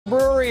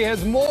Brewery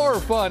has more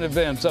fun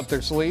events up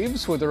their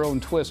sleeves with their own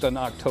twist on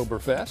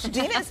Oktoberfest.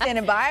 Dina's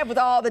standing by with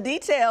all the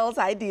details.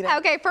 Hi, Dina.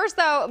 Okay, first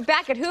though,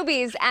 back at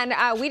Hooby's, and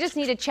we just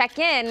need to check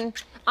in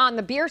on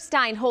the beer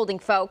stein holding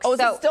folks. Oh,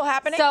 is it still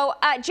happening? So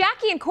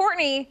Jackie and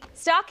Courtney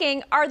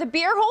Stocking, are the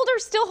beer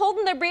holders still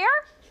holding their beer?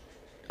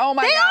 Oh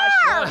my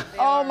gosh.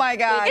 Oh my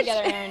gosh. Get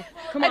together, Aaron.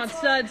 Come on,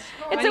 studs.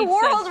 It's a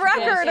world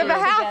record of a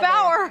half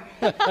hour.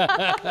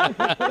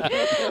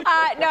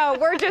 No,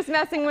 we're just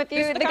messing with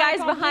you. The guys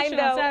behind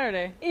though.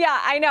 Saturday. Yeah,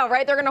 I know,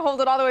 right? They're going to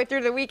hold it all the way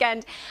through the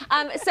weekend.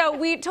 So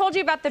we told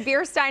you about the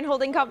beer stein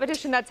holding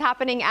competition that's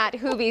happening at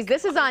Hooby's.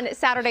 This is on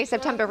Saturday,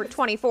 September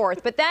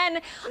 24th. But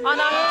then on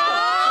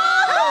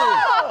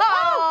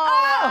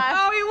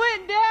Oh, he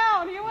went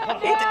down. He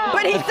went down.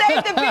 But he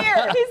saved the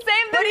beer. He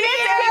saved the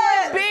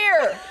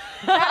beer.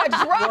 Not a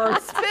drop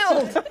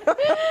spilled. The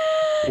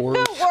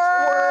worst.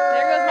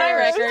 There goes my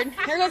record.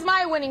 Here goes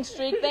my winning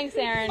streak. Thanks,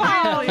 Aaron.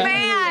 Oh,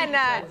 man.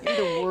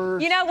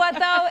 You know what,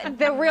 though?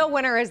 The real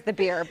winner is the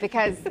beer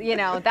because, you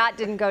know, that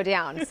didn't go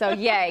down. So,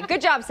 yay.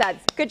 Good job, Suds.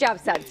 Good job,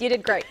 Suds. You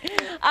did great.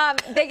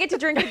 They get to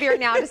drink the beer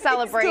now to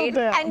celebrate.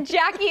 And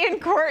Jackie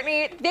and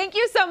Courtney, thank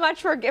you so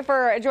much for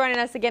joining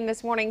us again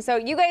this morning. So,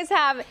 you guys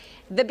have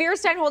the beer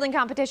stein holding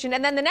competition,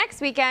 and then the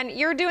next weekend,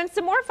 you're doing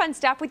some more fun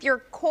stuff with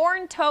your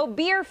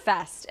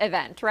Corntobeerfest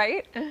event,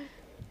 right?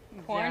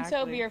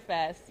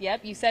 Corntobeerfest.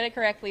 Yep, you said it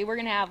correctly. We're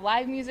going to have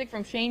live music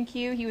from Shane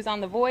Q. He was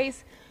on The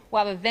Voice.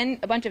 We'll have a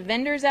bunch of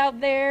vendors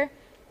out there.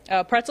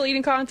 A pretzel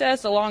eating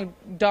contest, a long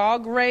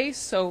dog race,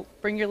 so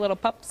bring your little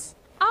pups.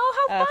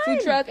 Oh, how fun.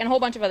 Food truck, and a whole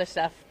bunch of other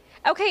stuff.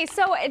 Okay,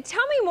 so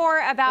tell me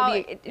more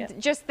about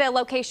just the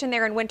location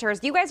there in Winters.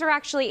 You guys are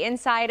actually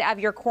inside of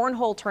your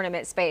cornhole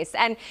tournament space,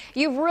 and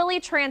you've really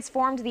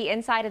transformed the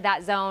inside of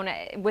that zone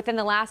within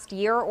the last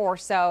year or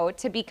so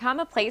to become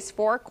a place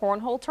for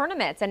cornhole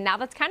tournaments, and now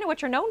that's kind of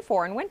what you're known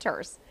for in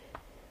Winters.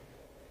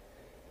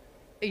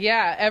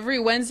 Yeah, every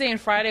Wednesday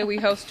and Friday we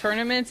host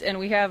tournaments, and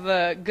we have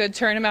a good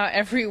turnout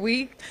every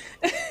week.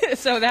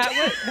 So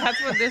that's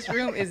what this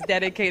room is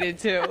dedicated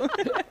to.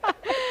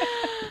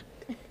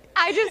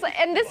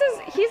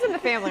 He's in the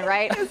family,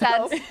 right?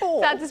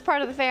 That's his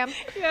part of the fam?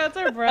 Yeah, it's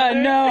our brother.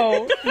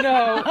 No.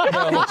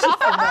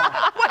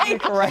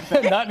 Wait, Correct.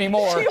 Not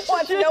anymore. she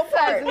wants no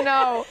part.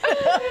 No.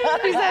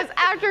 He says,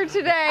 after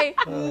today,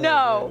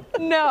 no.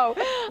 We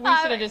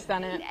should have just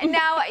done it.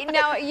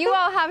 Now, you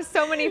all have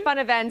so many fun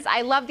events.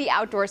 I love the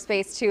outdoor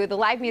space, too. The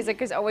live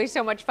music is always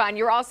so much fun.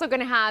 You're also going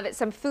to have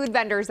some food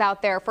vendors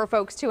out there for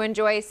folks to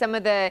enjoy some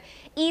of the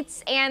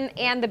eats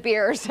and the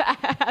beers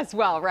as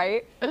well,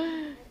 right?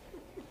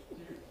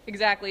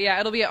 Exactly, yeah.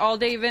 It'll be an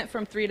all-day event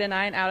from 3 to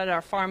 9 out at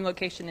our farm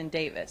location in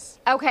Davis.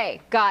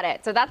 Okay, got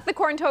it. So that's the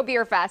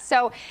Corntobeerfest.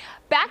 So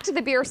back to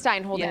the beer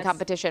stein holding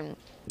competition.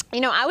 You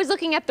know, I was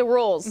looking at the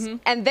rules,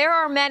 and there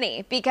are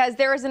many because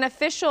there is an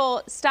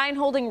official stein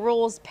holding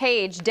rules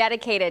page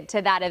dedicated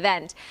to that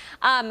event.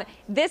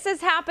 This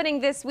is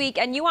happening this week,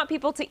 and you want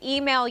people to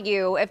email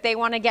you if they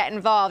want to get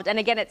involved. And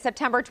again, it's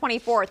September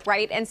 24th,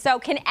 right? And so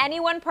can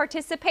anyone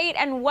participate?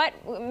 And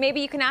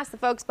maybe you can ask the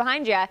folks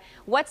behind you,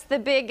 what's the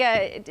big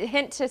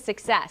hint to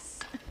success?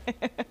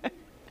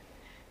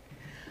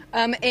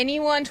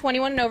 Anyone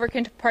 21 and over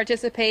can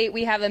participate.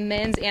 We have a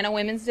men's and a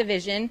women's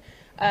division.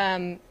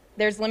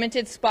 There's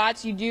limited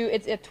spots.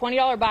 It's a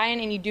 $20 buy-in,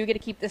 and you do get to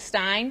keep the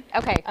stein.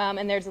 Okay.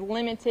 And there's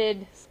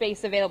limited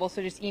space available,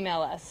 so just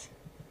email us.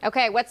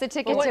 Okay, what's the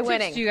ticket to winning? What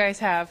tips do you guys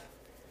have?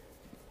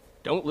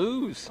 Don't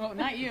lose. Oh,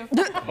 not you.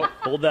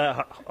 Hold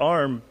that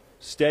arm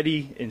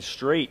steady and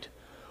straight.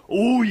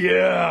 Oh,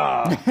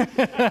 yeah.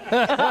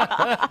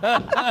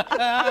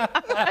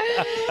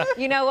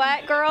 You know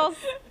what, girls?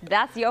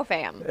 That's your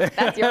fam.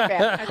 That's your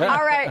fam.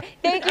 All right.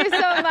 Thank you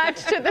so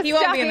much to the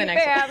Stocking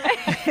fam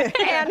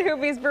and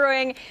Hooby's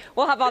Brewing.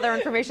 We'll have all their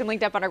information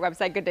linked up on our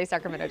website,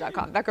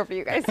 gooddaysacramento.com. Back over to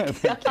you guys.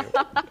 What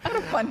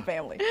a fun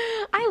family.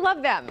 I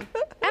love them.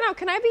 I know.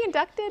 Can I be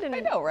inducted and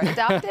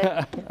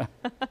adopted?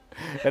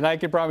 And I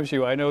can promise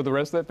you, I know the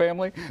rest of that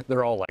family,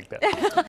 they're all like that.